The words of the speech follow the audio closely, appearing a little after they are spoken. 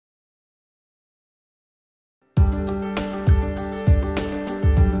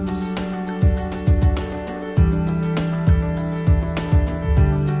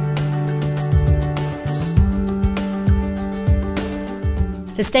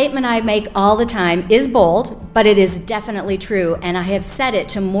The statement I make all the time is bold, but it is definitely true, and I have said it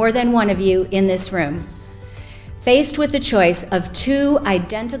to more than one of you in this room. Faced with the choice of two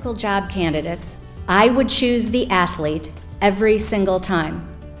identical job candidates, I would choose the athlete every single time.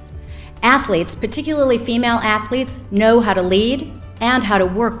 Athletes, particularly female athletes, know how to lead and how to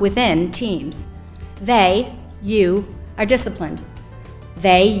work within teams. They, you, are disciplined.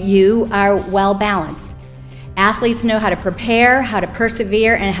 They, you, are well-balanced. Athletes know how to prepare, how to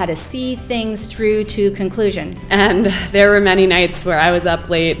persevere, and how to see things through to conclusion. And there were many nights where I was up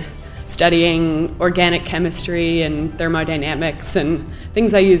late studying organic chemistry and thermodynamics and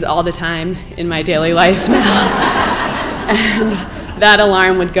things I use all the time in my daily life now. And that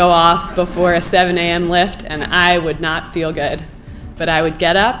alarm would go off before a 7 a.m. lift, and I would not feel good. But I would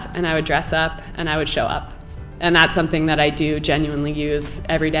get up, and I would dress up, and I would show up. And that's something that I do genuinely use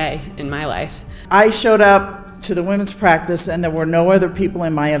every day in my life. I showed up to the women's practice, and there were no other people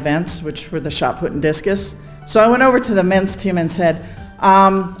in my events, which were the shot put and discus. So I went over to the men's team and said,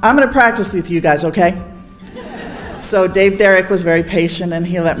 I'm going to practice with you guys, okay? So Dave Derrick was very patient, and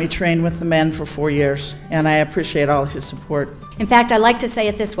he let me train with the men for 4 years, and I appreciate all his support. In fact, I like to say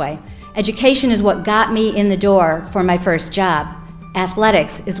it this way: education is what got me in the door for my first job.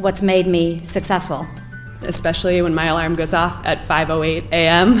 Athletics is what's made me successful. Especially when my alarm goes off at 5:08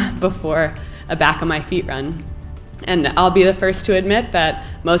 a.m. before a back on my feet run. And I'll be the first to admit that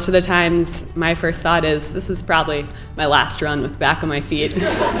most of the times my first thought is, this is probably my last run with back on my feet.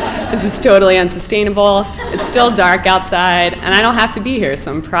 This is totally unsustainable. It's still dark outside, and I don't have to be here,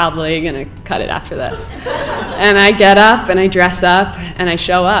 so I'm probably gonna cut it after this. And I get up, and I dress up, and I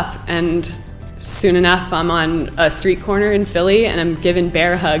show up, and soon enough I'm on a street corner in Philly, and I'm giving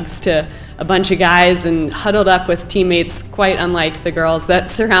bear hugs to a bunch of guys and huddled up with teammates quite unlike the girls that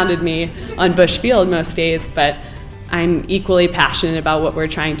surrounded me on Bush Field most days, but I'm equally passionate about what we're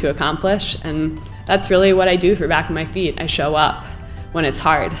trying to accomplish, and that's really what I do for Back on My Feet. I show up when it's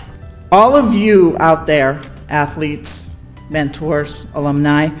hard. All of you out there, athletes, mentors,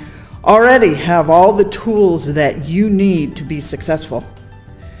 alumni, already have all the tools that you need to be successful.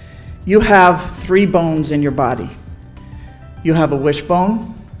 You have 3 bones in your body. You have a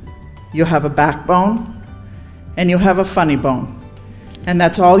wishbone, you have a backbone, and you have a funny bone. And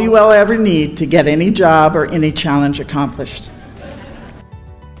that's all you will ever need to get any job or any challenge accomplished.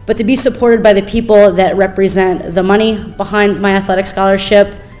 But to be supported by the people that represent the money behind my athletic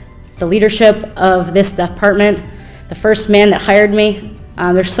scholarship, the leadership of this department, the first man that hired me,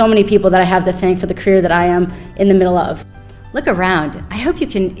 there's so many people that I have to thank for the career that I am in the middle of. Look around. I hope you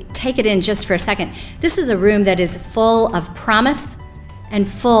can take it in just for a second. This is a room that is full of promise and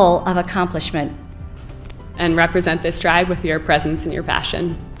full of accomplishment. And represent this tribe with your presence and your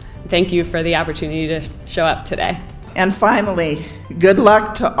passion. Thank you for the opportunity to show up today. And finally, good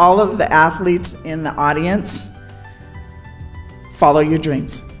luck to all of the athletes in the audience. Follow your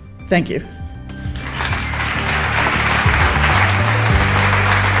dreams. Thank you.